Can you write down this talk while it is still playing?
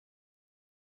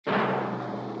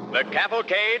The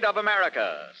Cavalcade of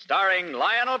America, starring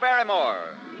Lionel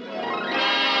Barrymore.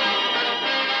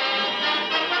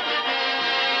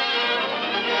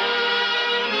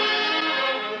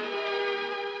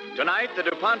 Tonight, the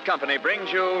DuPont Company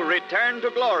brings you Return to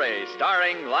Glory,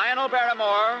 starring Lionel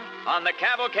Barrymore on the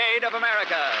Cavalcade of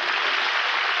America.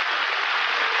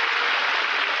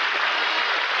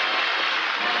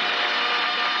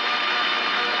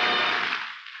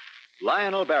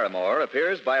 Lionel Barrymore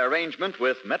appears by arrangement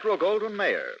with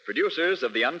Metro-Goldwyn-Mayer, producers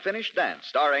of The Unfinished Dance,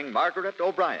 starring Margaret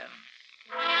O'Brien.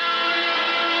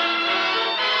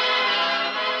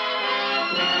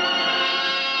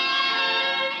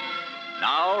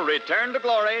 Now, Return to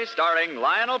Glory, starring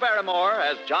Lionel Barrymore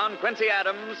as John Quincy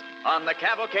Adams on the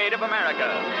Cavalcade of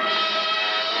America.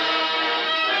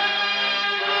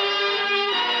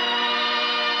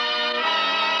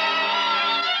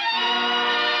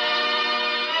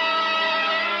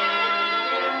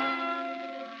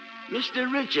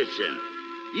 Mr. Richardson,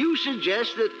 you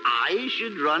suggest that I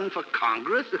should run for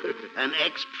Congress? An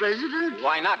ex-president?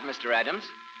 Why not, Mr. Adams?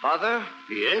 Father?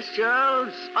 Yes,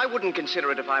 Charles? I wouldn't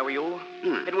consider it if I were you.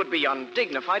 It would be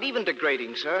undignified, even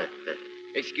degrading, sir.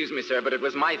 Excuse me, sir, but it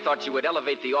was my thought you would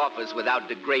elevate the office without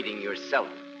degrading yourself.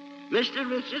 Mr.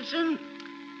 Richardson?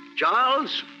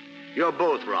 Charles, you're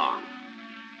both wrong.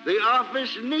 The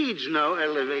office needs no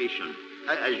elevation,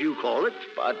 as you call it.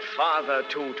 But, Father,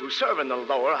 to serve in the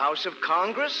lower house of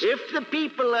Congress? If the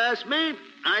people ask me,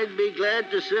 I'd be glad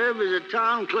to serve as a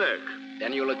town clerk.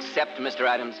 Then you'll accept, Mr.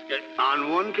 Adams?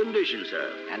 On one condition,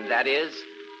 sir. And that is?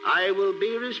 I will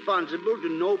be responsible to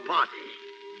no party,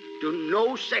 to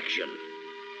no section,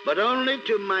 but only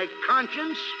to my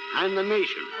conscience and the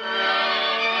nation.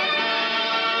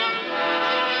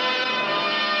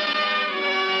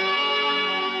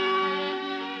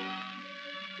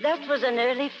 That was an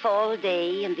early fall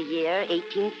day in the year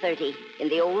 1830 in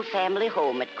the old family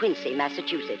home at Quincy,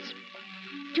 Massachusetts.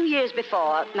 2 years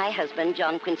before, my husband,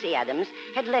 John Quincy Adams,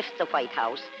 had left the White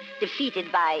House,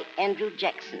 defeated by Andrew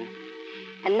Jackson.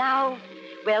 And now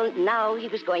he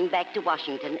was going back to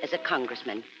Washington as a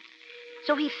congressman.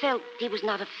 So he felt he was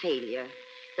not a failure,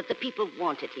 that the people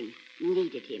wanted him,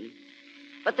 needed him.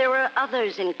 But there were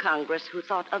others in Congress who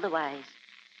thought otherwise.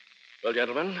 Well,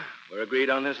 gentlemen, we're agreed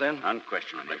on this then?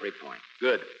 Unquestionably. Every point.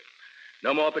 Good.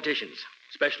 No more petitions,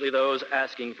 especially those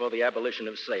asking for the abolition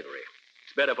of slavery.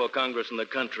 It's better for Congress and the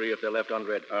country if they're left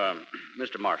unread.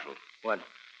 Mr. Marshall.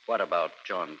 What about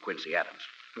John Quincy Adams?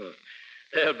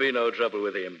 There'll be no trouble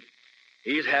with him.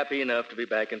 He's happy enough to be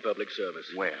back in public service.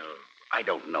 Well, I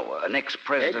don't know. An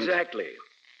ex-president... Exactly.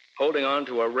 Holding on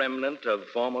to a remnant of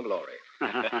former glory.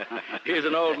 He's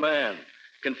an old man,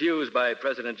 confused by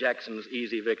President Jackson's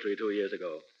easy victory 2 years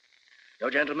ago. No,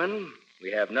 gentlemen,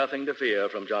 we have nothing to fear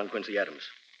from John Quincy Adams.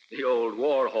 The old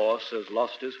war horse has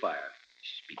lost his fire.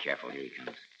 Just be careful. Here he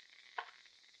comes.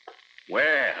 Well,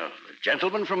 a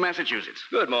gentleman from Massachusetts.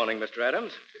 Good morning, Mr.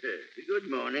 Adams. Good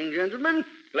morning, gentlemen.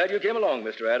 Glad you came along,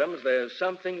 Mr. Adams. There's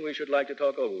something we should like to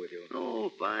talk over with you. Oh,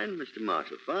 fine, Mr.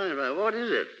 Marshall, fine. What is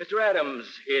it? Mr. Adams,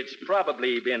 it's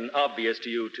probably been obvious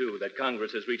to you, too, that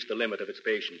Congress has reached the limit of its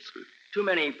patience. Too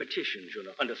many petitions, you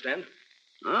understand?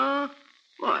 Huh?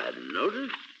 Well, I hadn't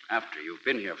noticed. After you've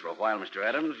been here for a while, Mr.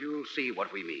 Adams, you'll see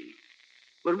what we mean.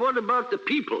 But what about the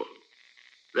people?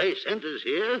 They sent us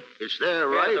here. It's their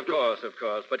right. Yes, of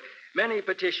course. But many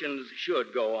petitions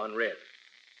should go unread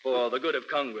for the good of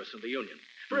Congress and the Union.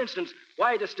 For instance,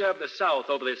 why disturb the South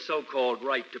over this so-called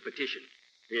right to petition?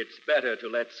 It's better to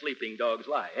let sleeping dogs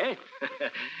lie, eh?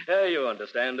 You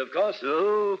understand, of course.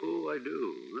 Oh,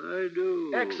 I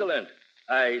do. Excellent.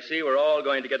 I see we're all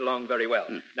going to get along very well.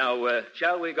 Now,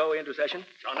 shall we go into session?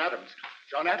 John Adams.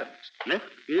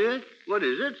 Yes? What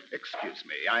is it? Excuse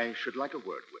me. I should like a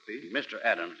word with thee. Mr.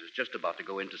 Adams is just about to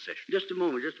go into session. Just a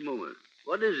moment.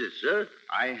 What is it, sir?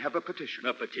 I have a petition.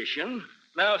 A petition?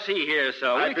 Now, see here,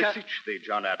 sir. I beseech thee,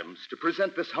 John Adams, to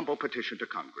present this humble petition to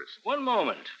Congress. One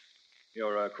moment.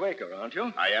 You're a Quaker, aren't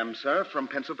you? I am, sir, from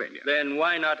Pennsylvania. Then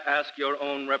why not ask your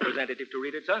own representative to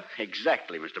read it, sir?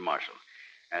 Exactly, Mr. Marshall.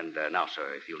 And now,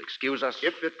 sir, if you'll excuse us...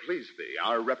 If it please thee,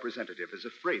 our representative is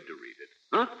afraid to read it.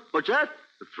 Huh? What's that?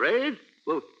 Afraid?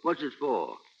 Well, what's it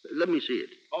for? Let me see it.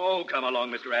 Oh, come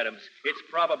along, Mr. Adams. It's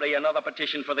probably another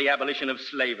petition for the abolition of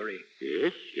slavery.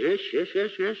 Yes.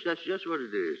 That's just what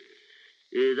it is.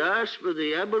 It asks for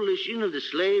the abolition of the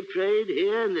slave trade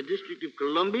here in the District of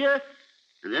Columbia,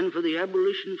 and then for the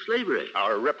abolition of slavery.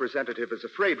 Our representative is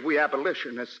afraid we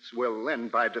abolitionists will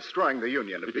end by destroying the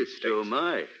Union of these states. So am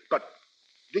I. But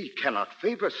thee cannot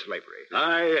favor slavery.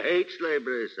 I hate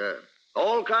slavery, sir.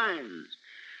 All kinds.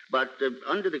 But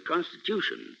under the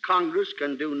Constitution, Congress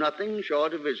can do nothing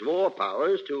short of its war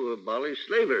powers to abolish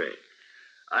slavery.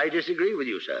 I disagree with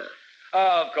you, sir.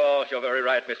 Of course, you're very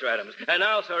right, Mr. Adams. And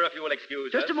now, sir, if you will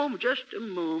excuse us. Just a moment,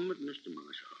 Mr.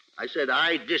 Marshall. I said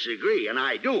I disagree, and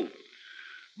I do.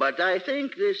 But I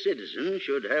think this citizen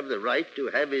should have the right to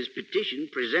have his petition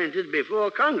presented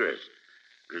before Congress.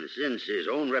 And since his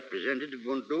own representative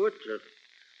won't do it,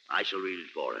 I shall read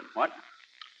it for him. What?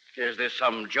 Is this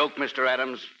some joke, Mr.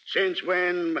 Adams? Since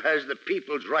when has the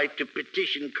people's right to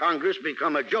petition Congress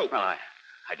become a joke? Well, I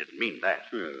didn't mean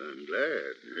that. Well, I'm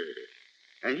glad.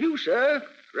 And you, sir,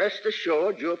 rest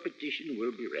assured your petition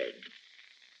will be read.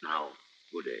 Now,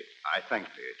 good day. I thank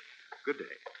thee. Good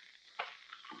day.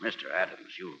 Mr.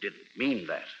 Adams, you didn't mean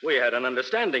that. We had an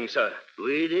understanding, sir.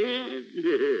 We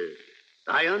did?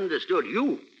 I understood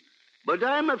you, but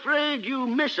I'm afraid you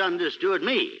misunderstood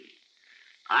me.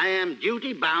 I am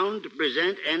duty-bound to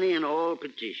present any and all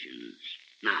petitions.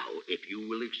 Now, if you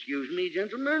will excuse me,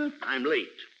 gentlemen, I'm late.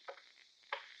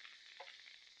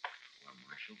 Well,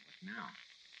 Marshal, what now?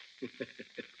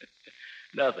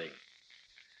 Nothing.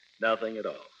 Nothing at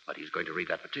all. But he's going to read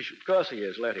that petition. Of course he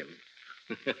is. Let him.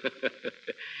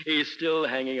 He's still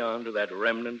hanging on to that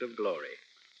remnant of glory.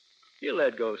 He'll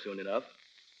let go soon enough,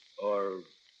 or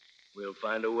we'll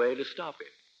find a way to stop him.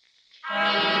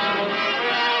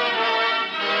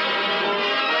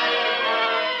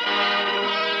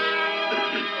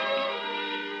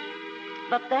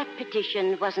 But that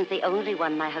petition wasn't the only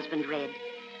one my husband read.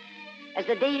 As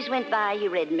the days went by, he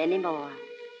read many more.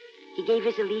 He gave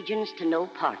his allegiance to no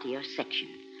party or section,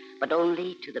 but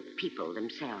only to the people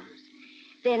themselves.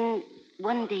 Then,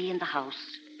 one day in the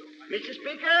House... Mr.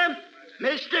 Speaker!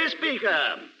 Mr.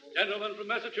 Speaker! Gentleman from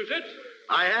Massachusetts?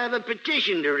 I have a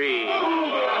petition to read.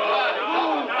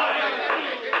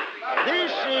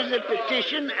 This is a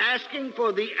petition asking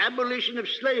for the abolition of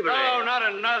slavery. No, not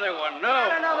another one. No.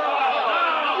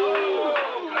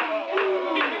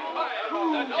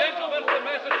 The gentleman from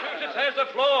Massachusetts has the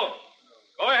floor.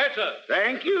 Go ahead, sir.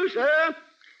 Thank you, sir.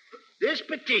 This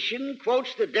petition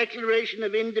quotes the Declaration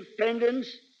of Independence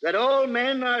that all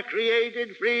men are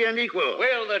created free and equal.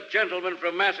 Will the gentleman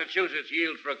from Massachusetts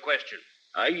yield for a question?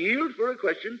 I yield for a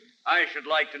question. I should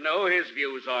like to know his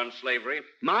views on slavery.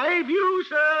 My views,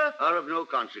 sir, are of no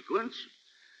consequence.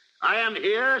 I am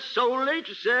here solely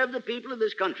to serve the people of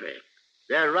this country.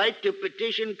 Their right to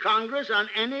petition Congress on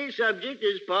any subject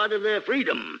is part of their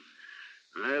freedom.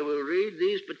 I will read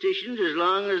these petitions as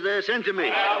long as they're sent to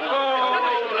me.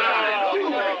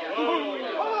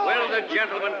 Will the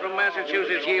gentleman from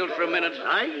Massachusetts yield for a minute?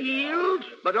 I yield,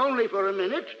 but only for a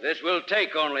minute. This will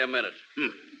take only a minute.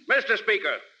 Mr.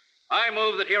 Speaker, I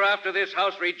move that hereafter this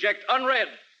House reject unread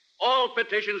all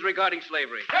petitions regarding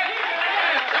slavery.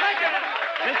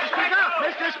 Mr. Speaker!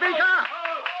 Mr. Speaker!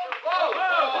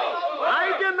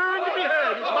 I demand to be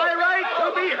heard. It's my right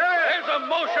to be heard. There's a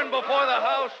motion before the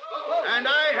House. And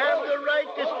I have the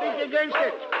right to speak against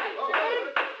it.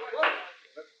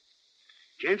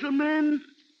 Gentlemen,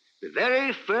 the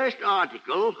very first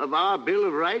article of our Bill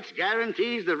of Rights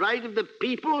guarantees the right of the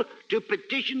people to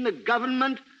petition the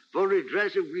government for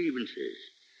redress of grievances.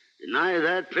 Deny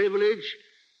that privilege,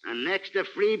 and next a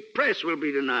free press will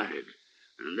be denied.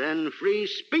 And then free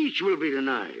speech will be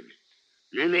denied.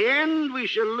 And in the end, we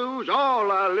shall lose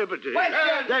all our liberties.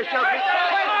 There shall be...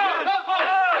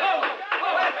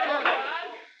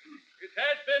 It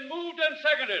has been moved and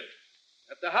seconded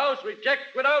that the House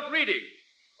reject without reading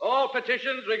all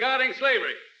petitions regarding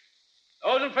slavery.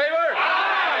 Those in favor?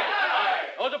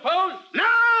 Aye. Those opposed? No!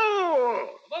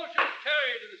 The motion is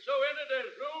carried and is so entered as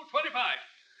Rule 25.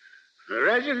 The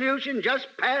resolution just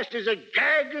passed is a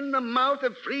gag in the mouth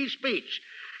of free speech.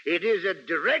 It is a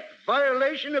direct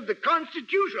violation of the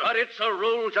Constitution. But it's a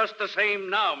rule just the same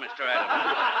now, Mr.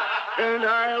 Adams. And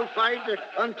I'll fight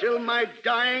until my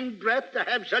dying breath to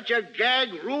have such a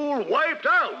gag rule wiped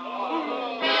out.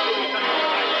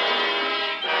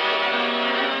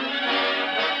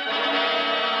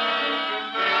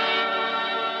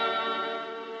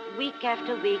 Week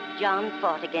after week, John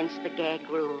fought against the gag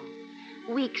rule.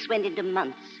 Weeks went into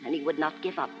months, and he would not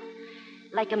give up.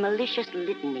 Like a malicious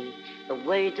litany, the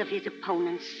words of his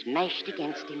opponents smashed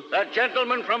against him. The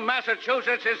gentleman from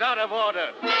Massachusetts is out of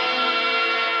order.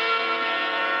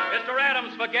 Mr.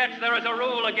 Adams forgets there is a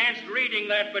rule against reading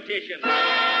that petition.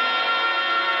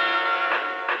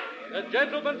 The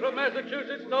gentleman from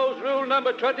Massachusetts knows Rule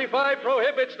number 25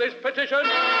 prohibits this petition.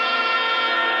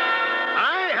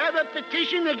 I have a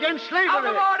petition against slavery. Out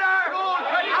of order! Rule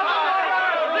 25!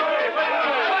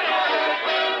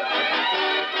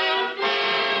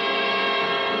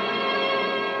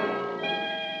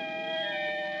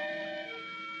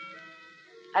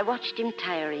 I watched him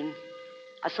tiring.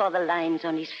 I saw the lines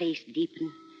on his face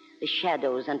deepen, the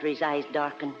shadows under his eyes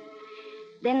darken.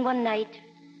 Then one night...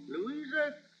 Louisa,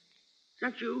 is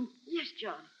that you? Yes,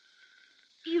 John.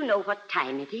 Do you know what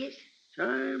time it is?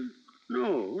 Time?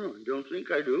 No, I don't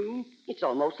think I do. It's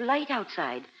almost light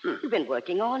outside. You've been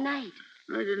working all night.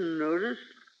 I didn't notice.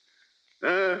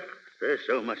 There's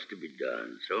so much to be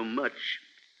done, so much.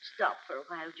 Stop for a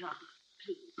while, John,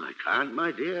 please. I can't,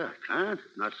 my dear, I can't.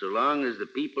 Not so long as the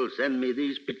people send me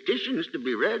these petitions to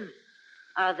be read.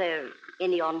 Are there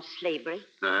any on slavery?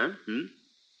 Huh?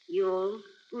 You'll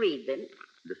read them?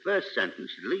 The first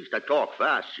sentence, at least. I talk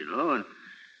fast,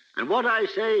 and what I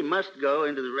say must go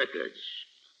into the records.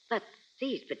 But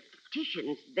these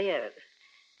petitions, they're...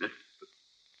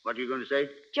 What are you going to say?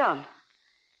 John,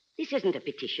 this isn't a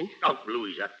petition. Oh,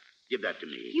 Louisa, give that to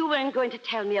me. You weren't going to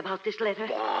tell me about this letter.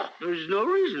 Oh, there's no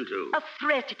reason to. A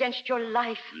threat against your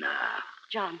life. Nah.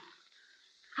 John,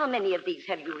 how many of these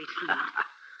have you received?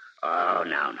 Oh,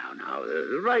 now.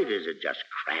 The writers are just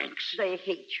cranks. They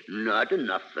hate you. Not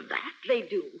enough for that. They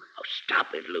do. Oh, stop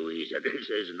it, Louisa. This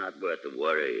is not worth the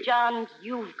worry. John,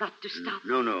 you've got to stop.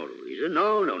 No, Louisa.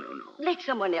 No. Let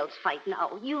someone else fight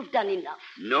now. You've done enough.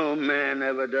 No man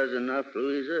ever does enough,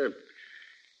 Louisa.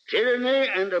 Tyranny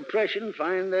and oppression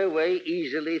find their way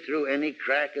easily through any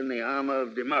crack in the armor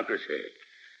of democracy.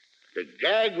 The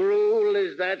gag rule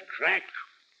is that crack.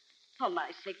 For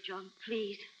my sake, John,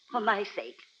 please. For my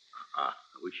sake. I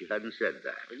wish you hadn't said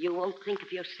that. You won't think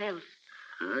of yourself.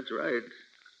 That's right.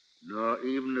 Nor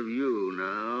even of you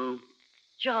now.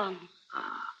 John.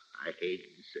 I hate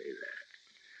to say that.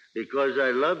 Because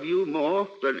I love you more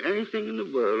than anything in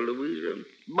the world, Louisa.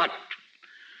 But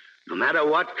no matter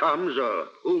what comes or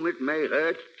whom it may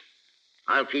hurt,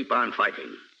 I'll keep on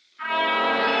fighting.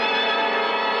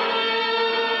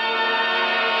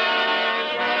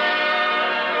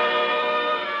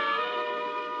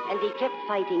 And he kept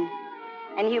fighting.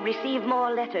 And he received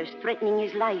more letters threatening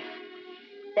his life.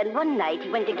 Then one night he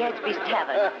went to Gadsby's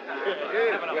tavern.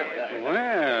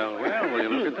 Well, will you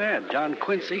look at that? John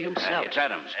Quincy himself. It's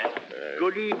Adams.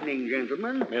 Good evening,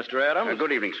 gentlemen. Mr. Adams?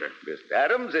 Good evening, sir. Mr.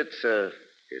 Adams, it's a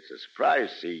surprise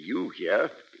to see you here.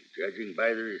 Judging by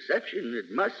the reception,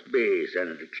 it must be,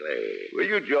 Senator Clay. Will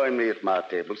you join me at my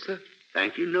table, sir?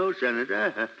 Thank you, no,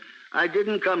 Senator. I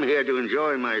didn't come here to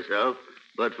enjoy myself,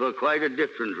 but for quite a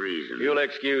different reason. You'll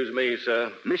excuse me,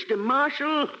 sir. Mr.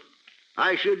 Marshal,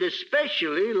 I should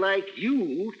especially like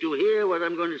you to hear what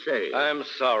I'm going to say. I'm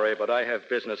sorry, but I have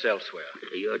business elsewhere.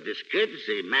 Your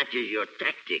discourtesy matches your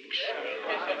tactics.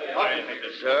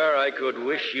 Sir, I could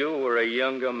wish you were a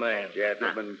younger man.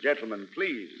 Gentlemen,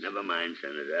 please. Never mind,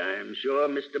 Senator. I'm sure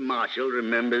Mr. Marshall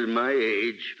remembers my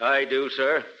age. I do,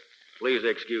 sir. Please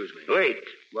excuse me. Wait.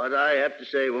 What I have to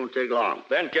say won't take long.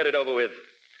 Then get it over with.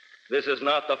 This is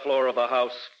not the floor of a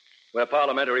house where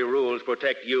parliamentary rules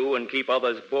protect you and keep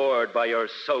others bored by your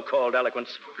so-called eloquence.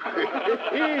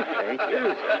 Thank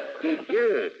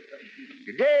you.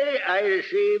 Today I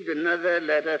received another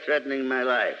letter threatening my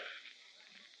life.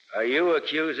 Are you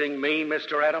accusing me,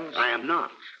 Mr. Adams? I am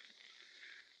not.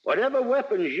 Whatever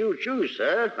weapons you choose,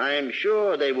 sir, I am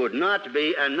sure they would not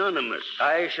be anonymous.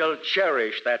 I shall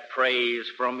cherish that praise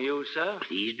from you, sir.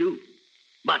 Please do.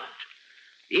 But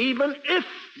even if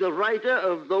the writer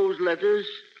of those letters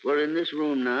were in this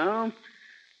room now,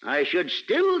 I should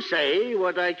still say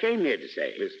what I came here to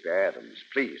say. Mr. Adams,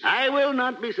 please. I will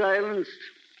not be silenced.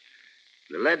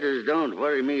 The letters don't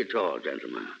worry me at all,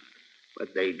 gentlemen.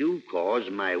 But they do cause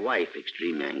my wife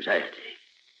extreme anxiety.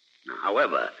 Now,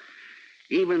 however,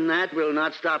 even that will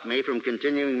not stop me from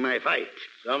continuing my fight.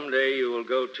 Someday you will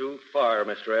go too far,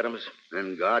 Mr. Adams.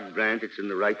 And God grant it's in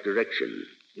the right direction.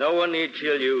 No one need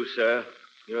kill you, sir.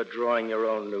 You're drawing your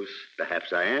own noose.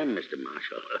 Perhaps I am, Mr.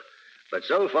 Marshall. But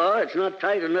so far, it's not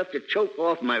tight enough to choke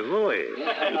off my voice.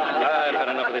 I've had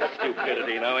enough of this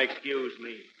stupidity. Now, excuse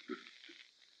me.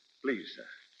 Please, sir,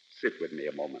 sit with me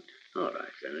a moment. All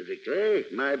right, Senator Clay.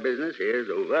 My business here is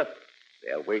over.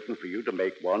 They're waiting for you to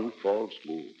make one false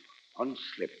move. One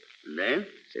slip. And then?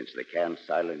 Since they can't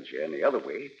silence you any other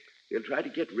way, they'll try to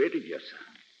get rid of you, sir.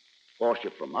 Force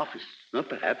you from office. Well,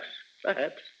 perhaps.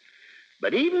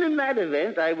 But even in that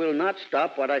event, I will not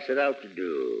stop what I set out to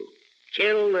do.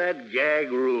 Kill that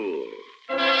gag rule.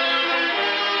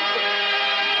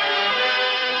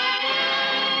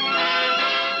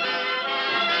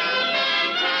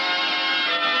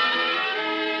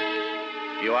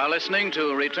 You are listening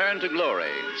to Return to Glory,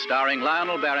 starring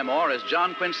Lionel Barrymore as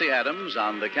John Quincy Adams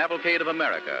on the Cavalcade of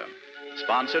America,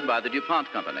 sponsored by the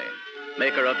DuPont Company,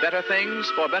 maker of better things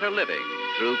for better living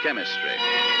through chemistry.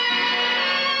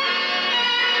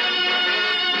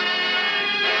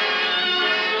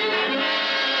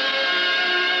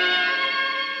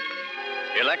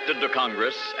 Elected to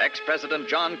Congress, ex-President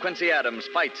John Quincy Adams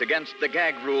fights against the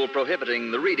gag rule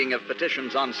prohibiting the reading of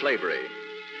petitions on slavery.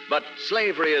 But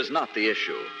slavery is not the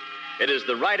issue. It is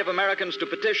the right of Americans to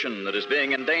petition that is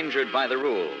being endangered by the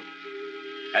rule.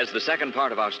 As the second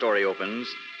part of our story opens,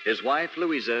 his wife,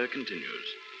 Louisa, continues.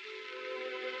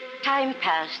 Time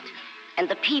passed, and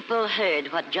the people heard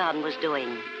what John was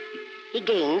doing. He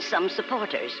gained some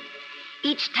supporters.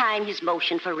 Each time his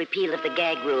motion for repeal of the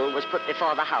gag rule was put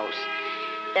before the House,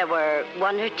 there were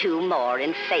one or two more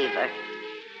in favor.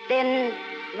 Then,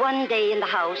 one day in the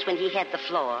House when he had the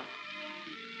floor,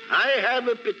 I have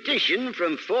a petition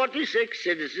from 46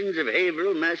 citizens of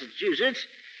Haverhill, Massachusetts,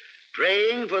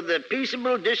 praying for the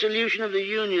peaceable dissolution of the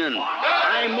Union.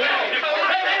 I move.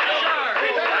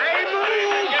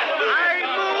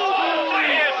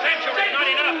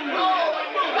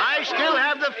 I still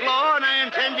have the floor, and I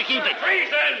intend to keep it.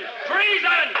 Treason!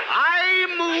 Treason! I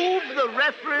move the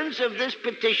reference of this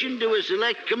petition to a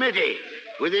select committee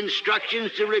with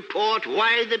instructions to report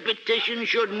why the petition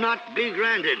should not be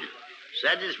granted.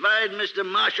 Satisfied, Mr.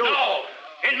 Marshal? No!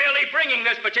 In merely bringing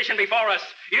this petition before us,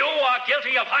 you are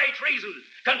guilty of high treason,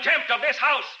 contempt of this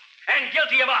House, and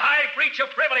guilty of a high breach of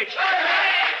privilege.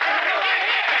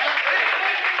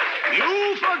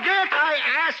 You forget I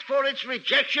asked for its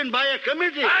rejection by a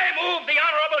committee. I move the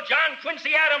Honorable John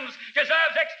Quincy Adams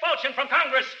deserves expulsion from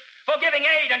Congress for giving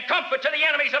aid and comfort to the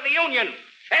enemies of the Union.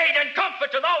 Aid and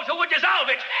comfort to those who would dissolve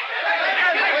it.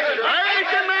 I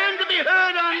demand to be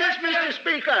heard on this, Mr.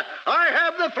 Speaker. I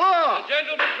have the floor. The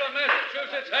gentleman from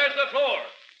Massachusetts has the floor.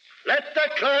 Let the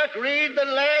clerk read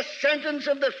the last sentence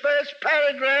of the first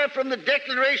paragraph from the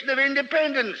Declaration of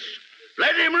Independence.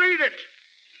 Let him read it.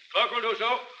 Clerk will do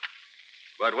so.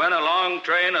 But when a long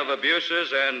train of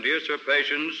abuses and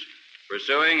usurpations,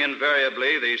 pursuing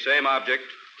invariably the same object,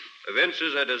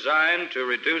 evinces a design to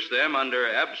reduce them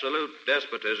under absolute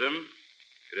despotism,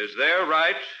 it is their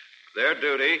right, their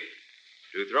duty,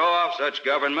 to throw off such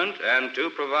government and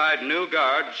to provide new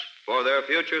guards for their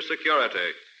future security.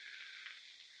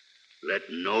 Let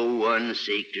no one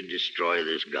seek to destroy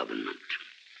this government.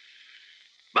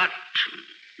 But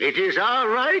it is our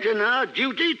right and our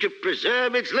duty to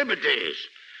preserve its liberties.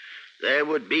 There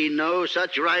would be no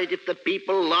such right if the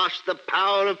people lost the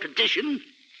power of petition.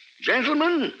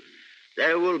 Gentlemen,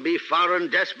 there will be foreign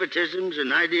despotisms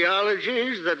and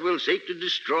ideologies that will seek to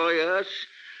destroy us.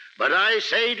 But I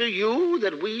say to you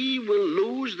that we will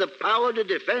lose the power to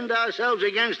defend ourselves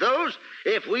against those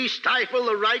if we stifle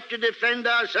the right to defend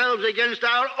ourselves against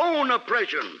our own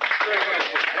oppression.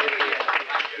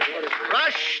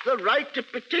 Crush the right to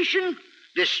petition,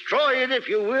 destroy it if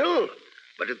you will,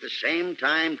 but at the same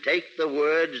time take the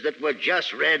words that were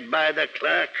just read by the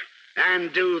clerk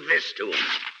and do this to them.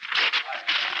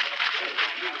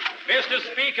 Mr.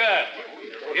 Speaker,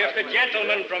 if the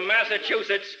gentleman from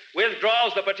Massachusetts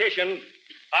withdraws the petition,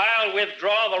 I'll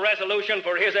withdraw the resolution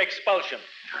for his expulsion.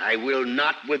 I will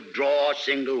not withdraw a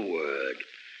single word.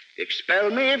 Expel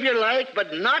me if you like,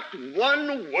 but not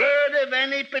one word of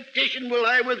any petition will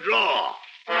I withdraw.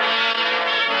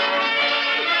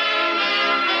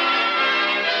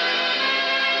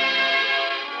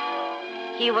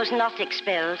 he was not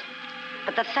expelled,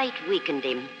 but the fight weakened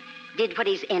him, did what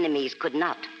his enemies could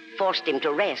not, forced him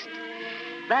to rest.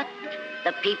 But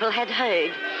the people had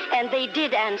heard, and they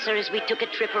did answer as we took a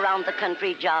trip around the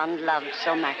country John loved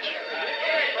so much.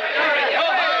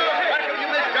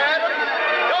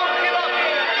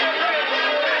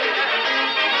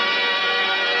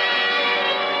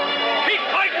 Keep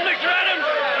fighting, Mr. Adams.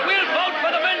 We'll vote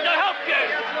for the men to help you.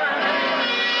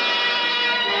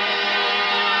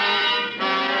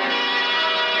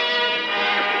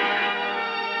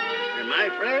 My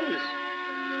friends,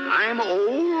 I'm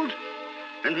old,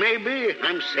 and maybe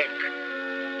I'm sick.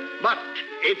 But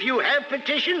if you have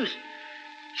petitions,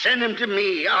 send them to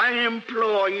me. I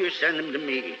implore you, send them to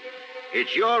me.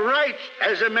 It's your right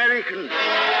as Americans.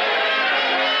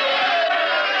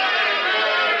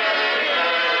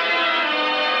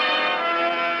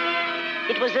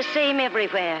 It was the same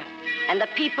everywhere, and the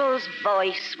people's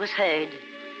voice was heard.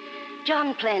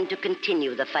 John planned to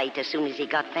continue the fight as soon as he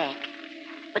got back,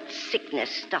 but sickness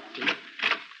stopped him.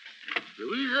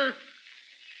 Louisa?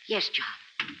 Yes,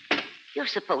 John. You're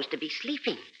supposed to be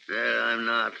sleeping. I'm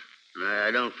not.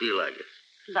 I don't feel like it.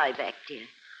 Lie back, dear.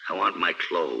 I want my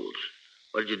clothes.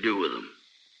 What did you do with them?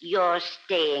 You're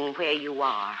staying where you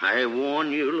are. I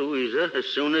warn you, Louisa, as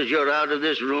soon as you're out of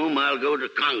this room, I'll go to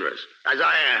Congress, as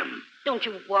I am. Don't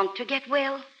you want to get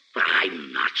well?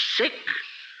 I'm not sick.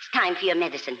 It's time for your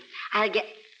medicine. I'll get...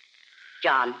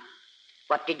 John,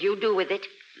 what did you do with it?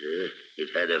 It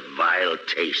had a vile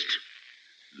taste.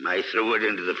 I threw it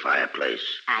into the fireplace.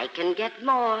 I can get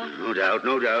more. No doubt,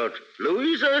 no doubt.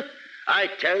 Louisa, I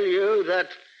tell you that...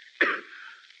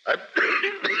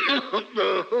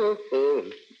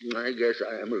 I guess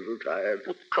I am a little tired.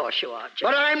 Of course you are, Joe.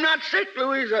 But I'm not sick,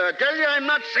 Louisa. I tell you I'm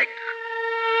not sick.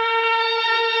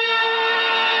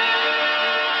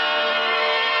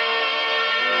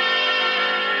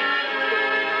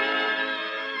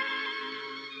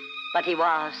 But he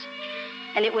was.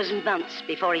 And it was months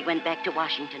before he went back to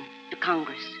Washington, to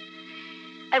Congress.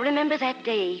 I remember that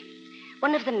day.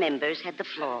 One of the members had the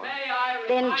floor.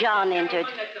 Then John entered.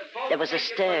 There was a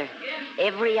stir.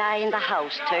 Every eye in the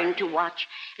House turned to watch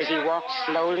as he walked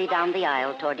slowly down the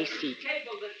aisle toward his seat.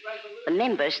 The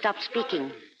members stopped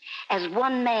speaking. As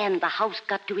one man, the House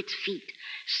got to its feet,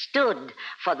 stood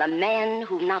for the man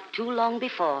who not too long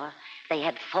before they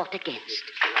had fought against.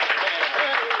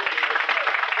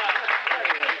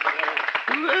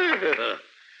 Well,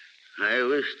 I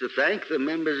wish to thank the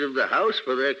members of the House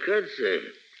for their courtesy.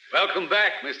 Welcome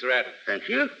back, Mr. Adams. Thank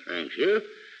you, thank you.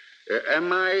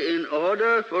 Am I in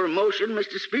order for a motion,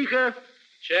 Mr. Speaker?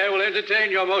 Chair will entertain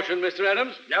your motion, Mr.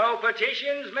 Adams. No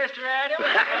petitions, Mr. Adams?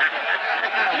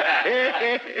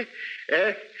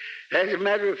 As a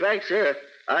matter of fact, sir,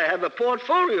 I have a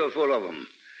portfolio full of them,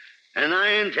 and I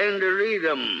intend to read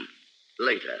them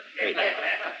later.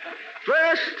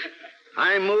 First,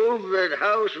 I move that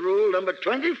House Rule number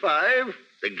 25,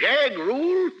 the gag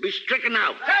rule, be stricken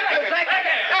out. Second.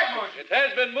 It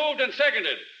has been moved and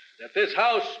seconded that this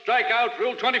House strike out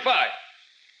Rule 25.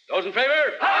 Those in favor?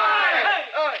 Aye.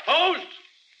 Opposed?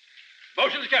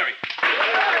 Motion's carried.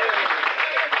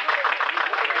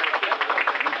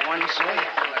 You've won, sir.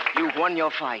 You've won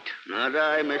your fight. Not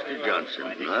I, Mr.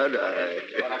 Johnson, not I.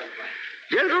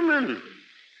 Gentlemen,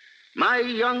 my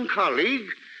young colleague,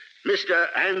 Mr.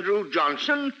 Andrew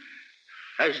Johnson,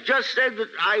 has just said that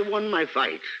I won my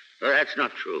fight. Well, that's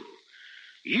not true.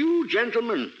 You,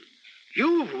 gentlemen,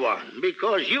 you've won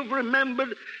because you've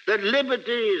remembered that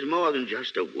liberty is more than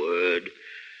just a word.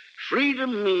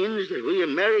 Freedom means that we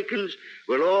Americans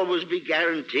will always be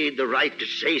guaranteed the right to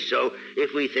say so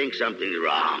if we think something's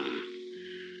wrong.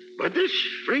 But this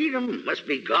freedom must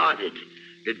be guarded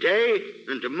today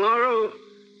and tomorrow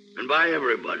and by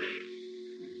everybody.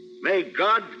 May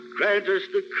God grant us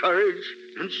the courage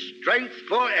and strength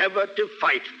forever to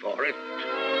fight for it.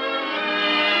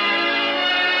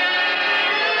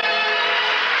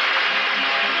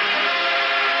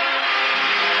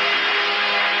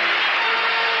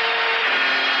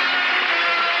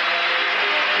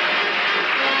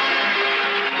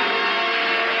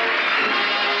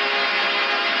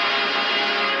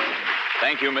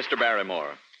 Thank you, Mr.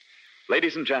 Barrymore.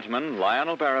 Ladies and gentlemen,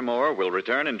 Lionel Barrymore will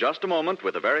return in just a moment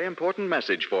with a very important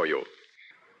message for you.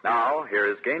 Now, here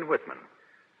is Gain Whitman.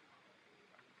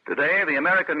 Today, the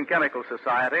American Chemical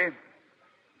Society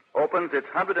opens its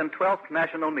 112th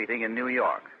national meeting in New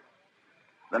York.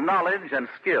 The knowledge and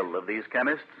skill of these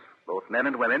chemists, both men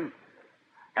and women,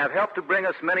 have helped to bring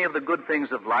us many of the good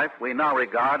things of life we now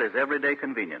regard as everyday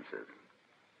conveniences.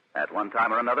 At one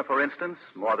time or another, for instance,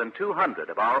 more than 200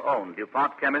 of our own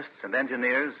DuPont chemists and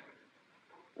engineers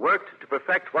worked to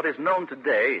perfect what is known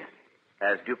today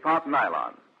as DuPont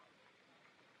nylon.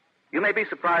 You may be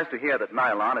surprised to hear that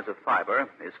nylon as a fiber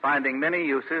is finding many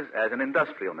uses as an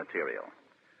industrial material.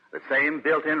 The same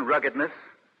built-in ruggedness,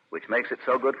 which makes it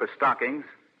so good for stockings,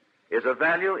 is of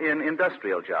value in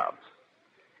industrial jobs.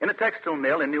 In a textile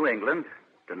mill in New England,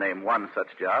 to name one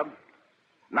such job,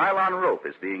 nylon rope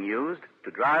is being used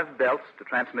to drive belts to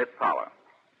transmit power.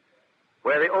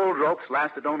 Where the old ropes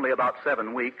lasted only about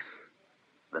 7 weeks,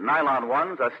 the nylon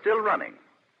ones are still running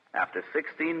after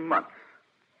 16 months.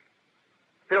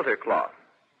 Filter cloth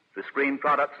to screen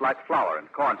products like flour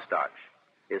and cornstarch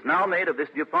is now made of this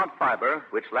DuPont fiber,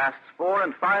 which lasts 4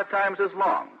 and 5 times as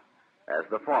long as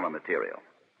the former material.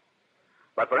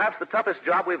 But perhaps the toughest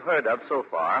job we've heard of so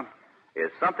far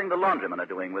is something the laundrymen are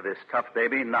doing with this tough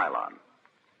baby, nylon.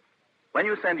 When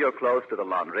you send your clothes to the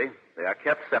laundry, they are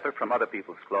kept separate from other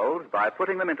people's clothes by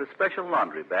putting them into special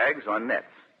laundry bags or nets.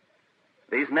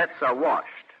 These nets are washed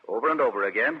over and over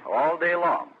again all day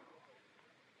long.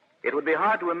 It would be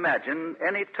hard to imagine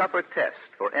any tougher test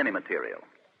for any material.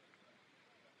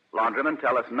 Laundrymen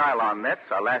tell us nylon nets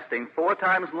are lasting 4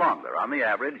 times longer on the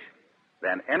average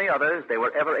than any others they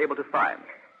were ever able to find.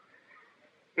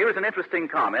 Here is an interesting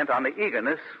comment on the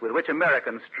eagerness with which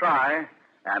Americans try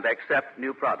and accept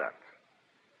new products.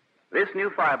 This new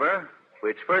fiber,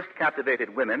 which first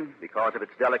captivated women because of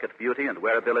its delicate beauty and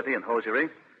wearability and hosiery,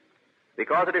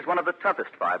 because it is one of the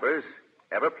toughest fibers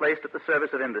ever placed at the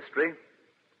service of industry,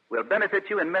 will benefit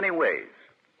you in many ways.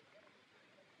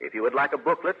 If you would like a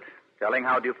booklet telling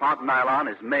how DuPont nylon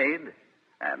is made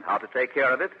and how to take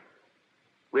care of it,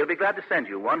 we'll be glad to send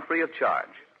you one free of charge.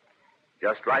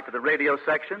 Just write to the radio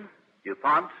section,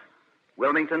 DuPont,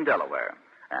 Wilmington, Delaware,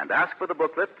 and ask for the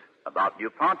booklet about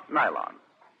DuPont nylon,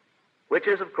 which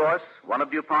is, of course, one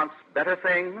of DuPont's better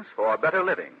things for better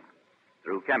living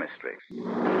through chemistry.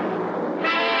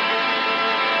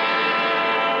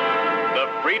 The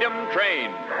Freedom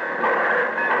Train.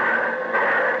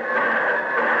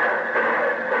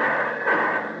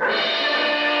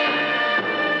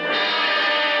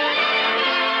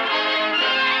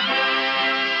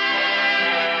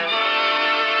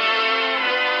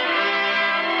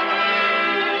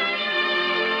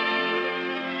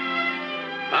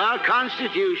 Our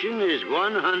Constitution is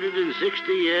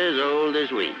 160 years old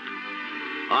this week.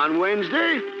 On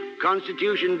Wednesday,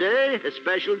 Constitution Day, a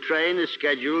special train is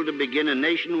scheduled to begin a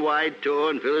nationwide tour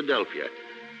in Philadelphia,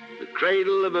 the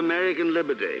cradle of American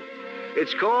liberty.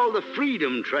 It's called the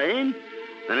Freedom Train,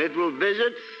 and it will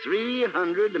visit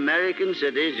 300 American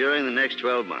cities during the next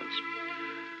 12 months.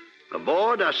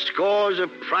 Aboard are scores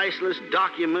of priceless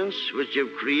documents which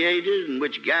have created and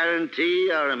which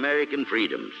guarantee our American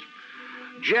freedoms.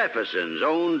 Jefferson's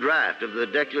own draft of the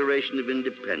Declaration of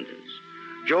Independence,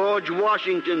 George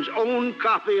Washington's own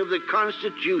copy of the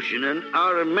Constitution, and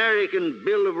our American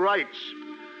Bill of Rights.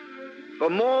 For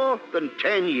more than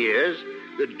 10 years,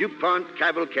 the DuPont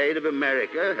Cavalcade of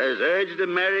America has urged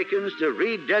Americans to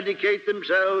rededicate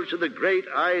themselves to the great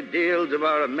ideals of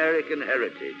our American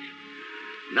heritage.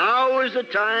 Now is the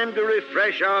time to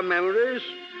refresh our memories,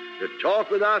 to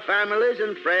talk with our families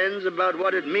and friends about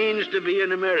what it means to be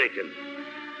an American.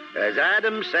 As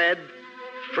Adam said,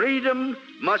 freedom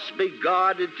must be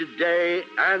guarded today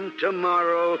and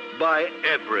tomorrow by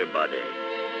everybody.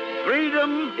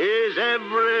 Freedom is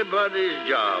everybody's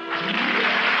job.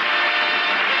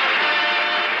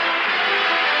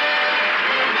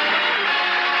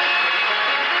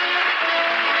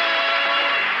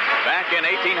 Back in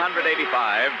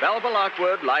 1885, Belva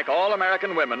Lockwood, like all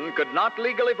American women, could not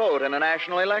legally vote in a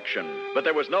national election. But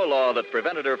there was no law that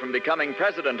prevented her from becoming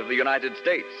President of the United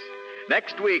States.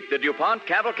 Next week, the DuPont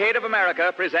Cavalcade of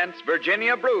America presents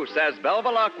Virginia Bruce as Belva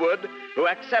Lockwood, who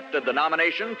accepted the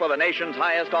nomination for the nation's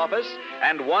highest office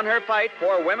and won her fight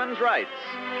for women's rights.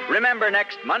 Remember,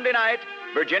 next Monday night,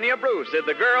 Virginia Bruce is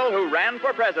the girl who ran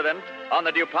for president on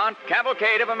the DuPont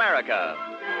Cavalcade of America.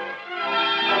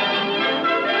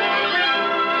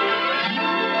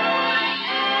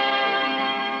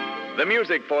 The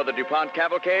music for the DuPont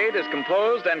Cavalcade is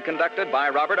composed and conducted by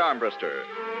Robert Armbruster.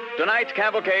 Tonight's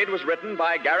cavalcade was written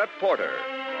by Garrett Porter.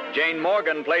 Jane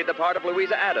Morgan played the part of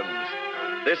Louisa Adams.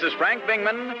 This is Frank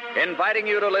Bingman inviting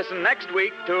you to listen next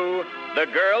week to The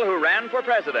Girl Who Ran for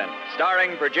President,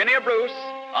 starring Virginia Bruce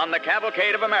on the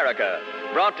Cavalcade of America,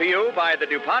 brought to you by the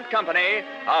DuPont Company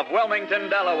of Wilmington,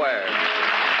 Delaware.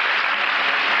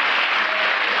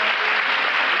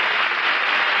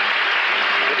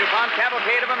 The DuPont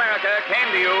Cavalcade of America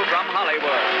came to you from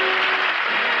Hollywood.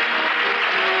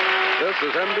 This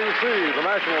is NBC, the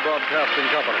national broadcasting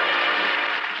company.